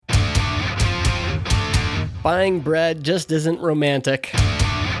Buying bread just isn't romantic.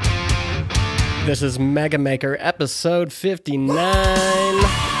 This is Mega Maker episode 59.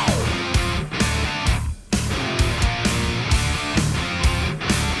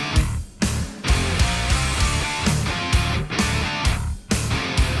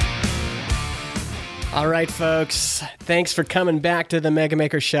 All right, folks. Thanks for coming back to the Mega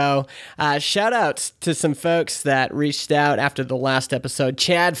Maker Show. Shout outs to some folks that reached out after the last episode.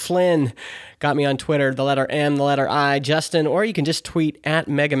 Chad Flynn got me on Twitter, the letter M, the letter I. Justin, or you can just tweet at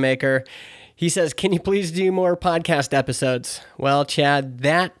Mega Maker. He says, can you please do more podcast episodes? Well, Chad,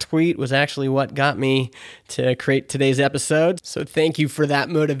 that tweet was actually what got me to create today's episode. So thank you for that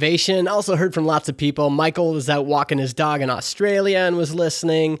motivation. Also heard from lots of people. Michael was out walking his dog in Australia and was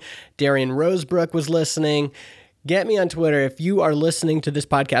listening. Darian Rosebrook was listening. Get me on Twitter. If you are listening to this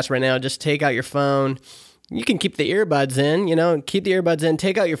podcast right now, just take out your phone. You can keep the earbuds in, keep the earbuds in,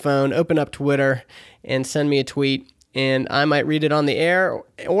 take out your phone, open up Twitter, and send me a tweet. And I might read it on the air,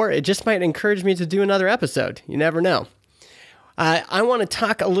 or it just might encourage me to do another episode. You never know. I want to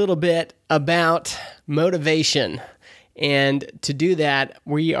talk a little bit about motivation. And to do that,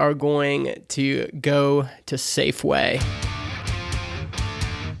 we are going to go to Safeway.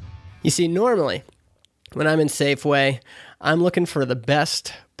 You see, normally, when I'm in Safeway, I'm looking for the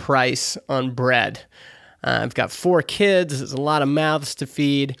best price on bread. I've got 4 kids. There's a lot of mouths to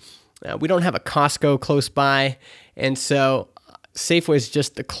feed. We don't have a Costco close by. And so Safeway is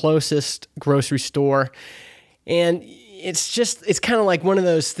just the closest grocery store. And it's kind of like one of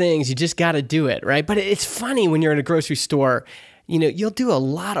those things, you just got to do it, right? But it's funny when you're in a grocery store, you'll do a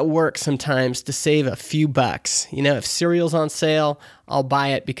lot of work sometimes to save a few bucks. If cereal's on sale, I'll buy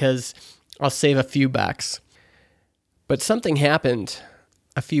it because I'll save a few bucks. But something happened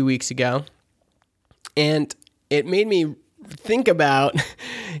a few weeks ago, and it made me think about,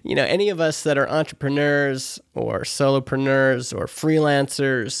 any of us that are entrepreneurs or solopreneurs or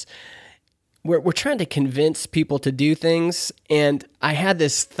freelancers, we're trying to convince people to do things. And I had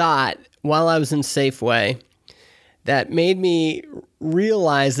this thought while I was in Safeway that made me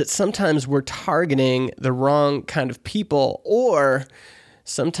realize that sometimes we're targeting the wrong kind of people, or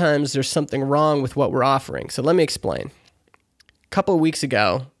sometimes there's something wrong with what we're offering. So let me explain. A couple of weeks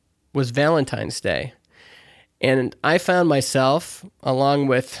ago was Valentine's Day. And I found myself, along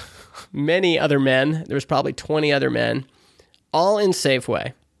with many other men, there was probably 20 other men, all in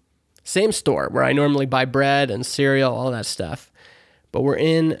Safeway. Same store where I normally buy bread and cereal, all that stuff. But we're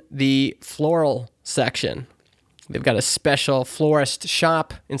in the floral section. They've got a special florist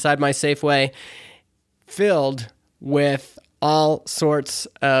shop inside my Safeway filled with all sorts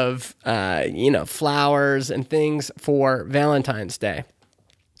of, flowers and things for Valentine's Day.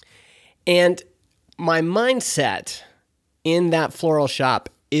 And my mindset in that floral shop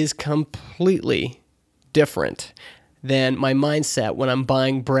is completely different than my mindset when I'm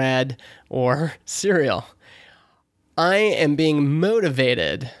buying bread or cereal. I am being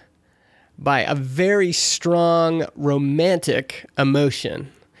motivated by a very strong romantic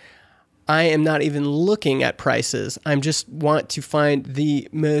emotion. I am not even looking at prices. I just want to find the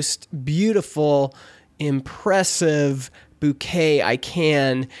most beautiful, impressive bouquet I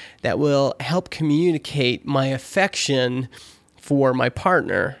can that will help communicate my affection for my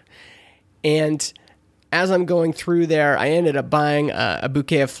partner. And as I'm going through there, I ended up buying a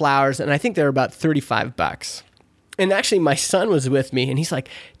bouquet of flowers, and I think they were about $35. And actually, my son was with me, and he's like,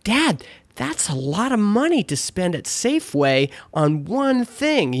 Dad, that's a lot of money to spend at Safeway on one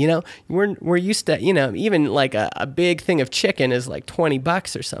thing. We're used to, even like a big thing of chicken is like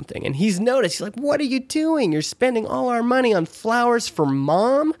 $20 or something. And he's noticed, he's like, what are you doing? You're spending all our money on flowers for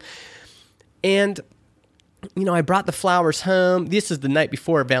Mom? And, I brought the flowers home. This is the night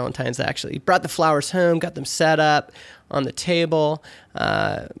before Valentine's, actually. Brought the flowers home, got them set up on the table.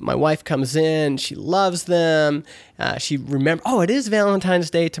 My wife comes in. She loves them. She remembers, it is Valentine's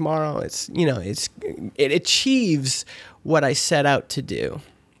Day tomorrow. It achieves what I set out to do.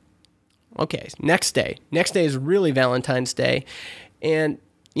 Okay, next day. Next day is really Valentine's Day. And,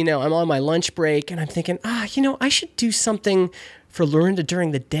 I'm on my lunch break, and I'm thinking, I should do something for Lorinda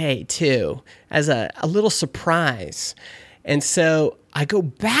during the day, too, as a little surprise. And so I go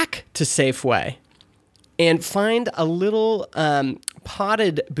back to Safeway and find a little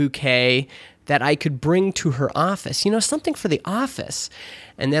potted bouquet that I could bring to her office, something for the office.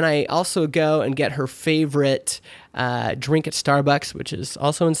 And then I also go and get her favorite drink at Starbucks, which is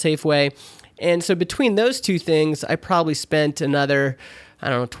also in Safeway. And so between those two things, I probably spent another,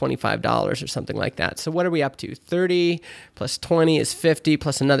 $25 or something like that. So what are we up to? 30 plus 20 is 50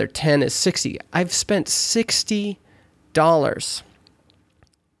 plus another 10 is 60. I've spent $60.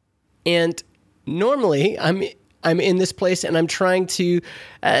 And normally I'm in this place and I'm trying to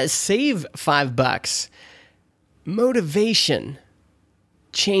save $5. Motivation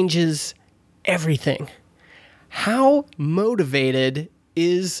changes everything. How motivated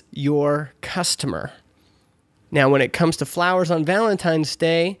is your customer? Now, when it comes to flowers on Valentine's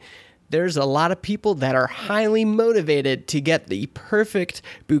Day, there's a lot of people that are highly motivated to get the perfect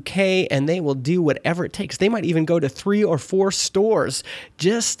bouquet, and they will do whatever it takes. They might even go to 3 or 4 stores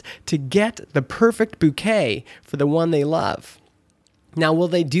just to get the perfect bouquet for the one they love. Now, will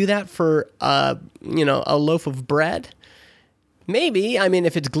they do that for a loaf of bread? Maybe. I mean,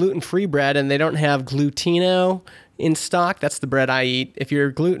 if it's gluten-free bread and they don't have Glutino in stock, that's the bread I eat. If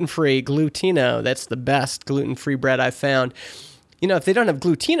you're gluten-free, Glutino, that's the best gluten-free bread I've found. If they don't have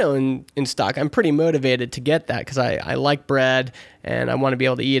Glutino in stock, I'm pretty motivated to get that because I like bread and I want to be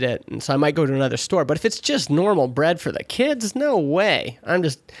able to eat it. And so I might go to another store. But if it's just normal bread for the kids, no way. I'm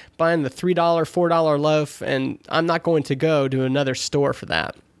just buying the $3, $4 loaf, and I'm not going to go to another store for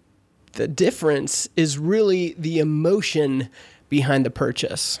that. The difference is really the emotion behind the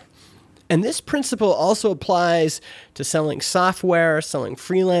purchase. And this principle also applies to selling software, selling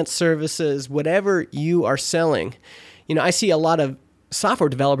freelance services, whatever you are selling. I see a lot of software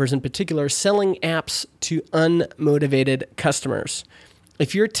developers in particular selling apps to unmotivated customers.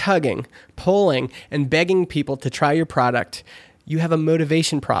 If you're tugging, pulling, and begging people to try your product, you have a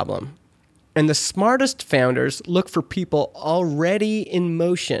motivation problem. And the smartest founders look for people already in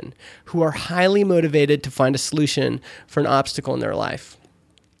motion who are highly motivated to find a solution for an obstacle in their life.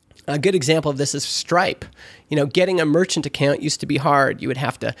 A good example of this is Stripe. Getting a merchant account used to be hard. You would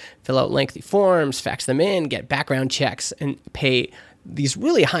have to fill out lengthy forms, fax them in, get background checks, and pay these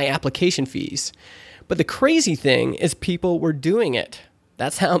really high application fees. But the crazy thing is people were doing it.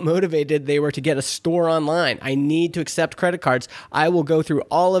 That's how motivated they were to get a store online. I need to accept credit cards. I will go through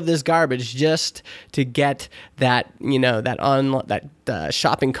all of this garbage just to get that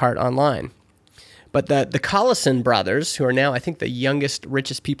shopping cart online. But the Collison brothers, who are now, I think, the youngest,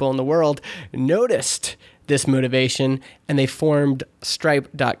 richest people in the world, noticed this motivation, and they formed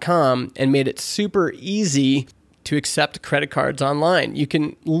Stripe.com and made it super easy to accept credit cards online. You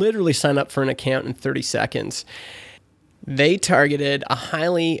can literally sign up for an account in 30 seconds. They targeted a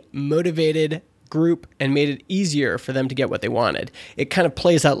highly motivated group and made it easier for them to get what they wanted. It kind of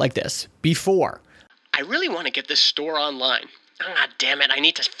plays out like this. Before, I really want to get this store online. Ah, damn it, I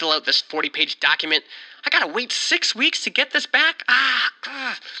need to fill out this 40-page document. I gotta wait 6 weeks to get this back?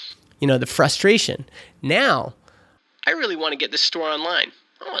 The frustration. Now, I really want to get this store online.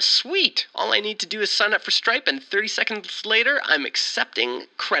 Oh, sweet. All I need to do is sign up for Stripe, and 30 seconds later, I'm accepting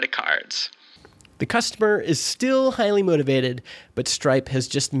credit cards. The customer is still highly motivated, but Stripe has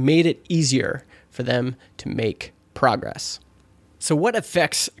just made it easier for them to make progress. So what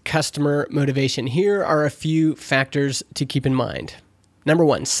affects customer motivation? Here are a few factors to keep in mind. Number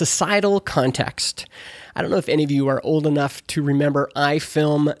 1, societal context. I don't know if any of you are old enough to remember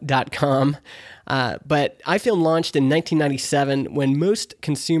iFilm.com, but iFilm launched in 1997 when most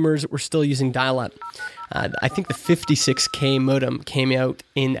consumers were still using dial-up. I think the 56K modem came out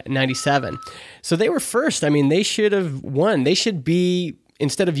in 97. So they were first. I mean, they should have won. They should be,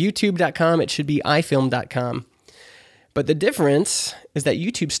 instead of YouTube.com, it should be iFilm.com. But the difference is that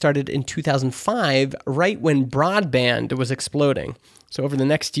YouTube started in 2005, right when broadband was exploding. So over the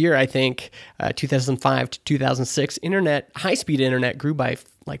next year, I think 2005 to 2006, high-speed internet grew by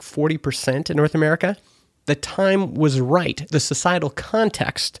like 40% in North America. The time was right. The societal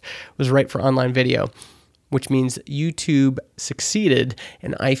context was right for online video, which means YouTube succeeded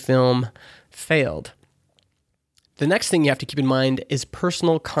and iFilm failed. The next thing you have to keep in mind is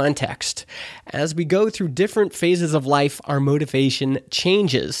personal context. As we go through different phases of life, our motivation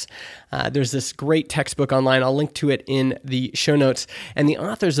changes. There's this great textbook online. I'll link to it in the show notes. And the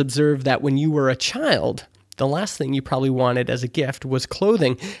authors observe that when you were a child, the last thing you probably wanted as a gift was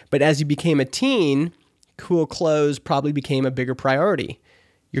clothing. But as you became a teen, cool clothes probably became a bigger priority.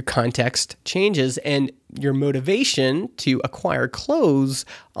 Your context changes, and your motivation to acquire clothes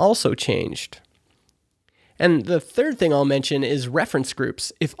also changed. And the third thing I'll mention is reference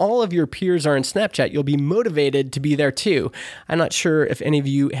groups. If all of your peers are in Snapchat, you'll be motivated to be there too. I'm not sure if any of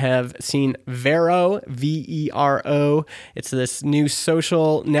you have seen Vero, V-E-R-O. It's this new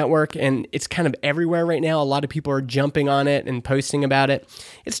social network, and it's kind of everywhere right now. A lot of people are jumping on it and posting about it.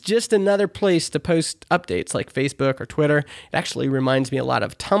 It's just another place to post updates like Facebook or Twitter. It actually reminds me a lot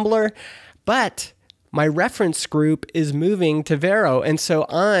of Tumblr, but my reference group is moving to Vero, and so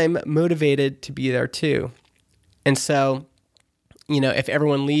I'm motivated to be there too. And so If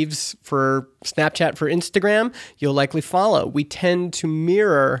everyone leaves for Snapchat, for Instagram, you'll likely follow. We tend to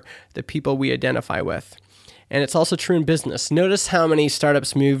mirror the people we identify with. And it's also true in business. Notice how many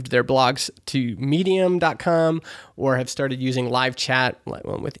startups moved their blogs to medium.com or have started using live chat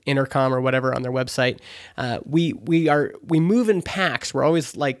with Intercom or whatever on their website. We move in packs. We're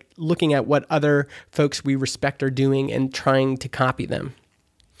always looking at what other folks we respect are doing and trying to copy them.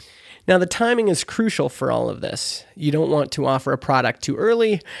 Now, the timing is crucial for all of this. You don't want to offer a product too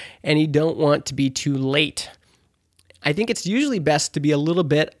early, and you don't want to be too late. I think it's usually best to be a little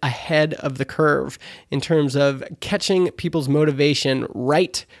bit ahead of the curve in terms of catching people's motivation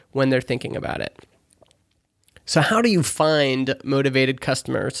right when they're thinking about it. So how do you find motivated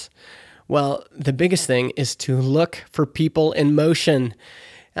customers? Well, the biggest thing is to look for people in motion.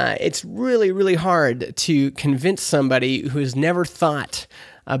 It's really, really hard to convince somebody who has never thought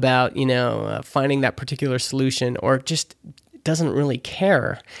about, finding that particular solution or just doesn't really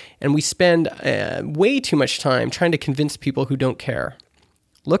care. And we spend way too much time trying to convince people who don't care.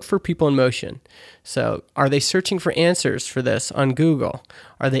 Look for people in motion. So are they searching for answers for this on Google?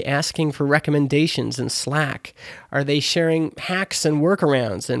 Are they asking for recommendations in Slack? Are they sharing hacks and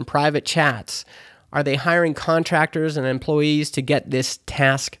workarounds in private chats? Are they hiring contractors and employees to get this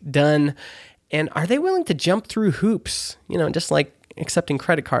task done? And are they willing to jump through hoops, just like accepting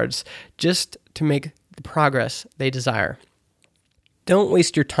credit cards, just to make the progress they desire? Don't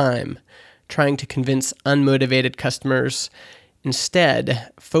waste your time trying to convince unmotivated customers.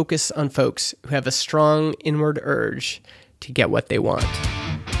 Instead, focus on folks who have a strong inward urge to get what they want.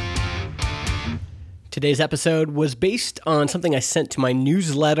 Today's episode was based on something I sent to my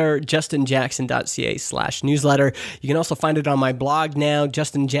newsletter, justinjackson.ca/newsletter. You can also find it on my blog now,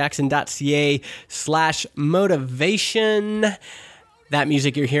 justinjackson.ca/motivation. That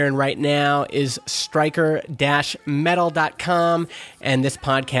music you're hearing right now is striker-metal.com, and this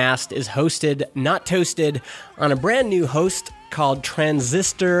podcast is hosted, not toasted, on a brand new host called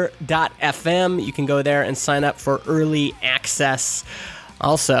transistor.fm. You can go there and sign up for early access.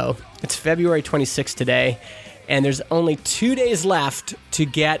 Also, it's February 26th today, and there's only 2 days left to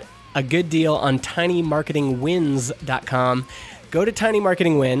get a good deal on tinymarketingwins.com. Go to Tiny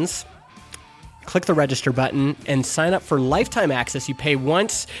Marketing Wins, click the register button, and sign up for lifetime access. You pay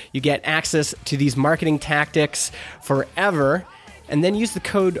once, you get access to these marketing tactics forever, and then use the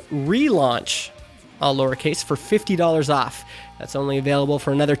code RELAUNCH, all lowercase, for $50 off. That's only available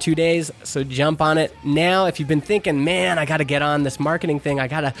for another 2 days, so jump on it now. If you've been thinking, man, I got to get on this marketing thing, I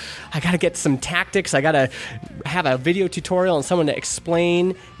gotta get some tactics, I gotta have a video tutorial and someone to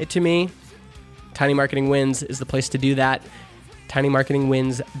explain it to me, Tiny Marketing Wins is the place to do that.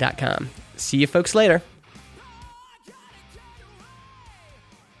 tinymarketingwins.com. See you folks later.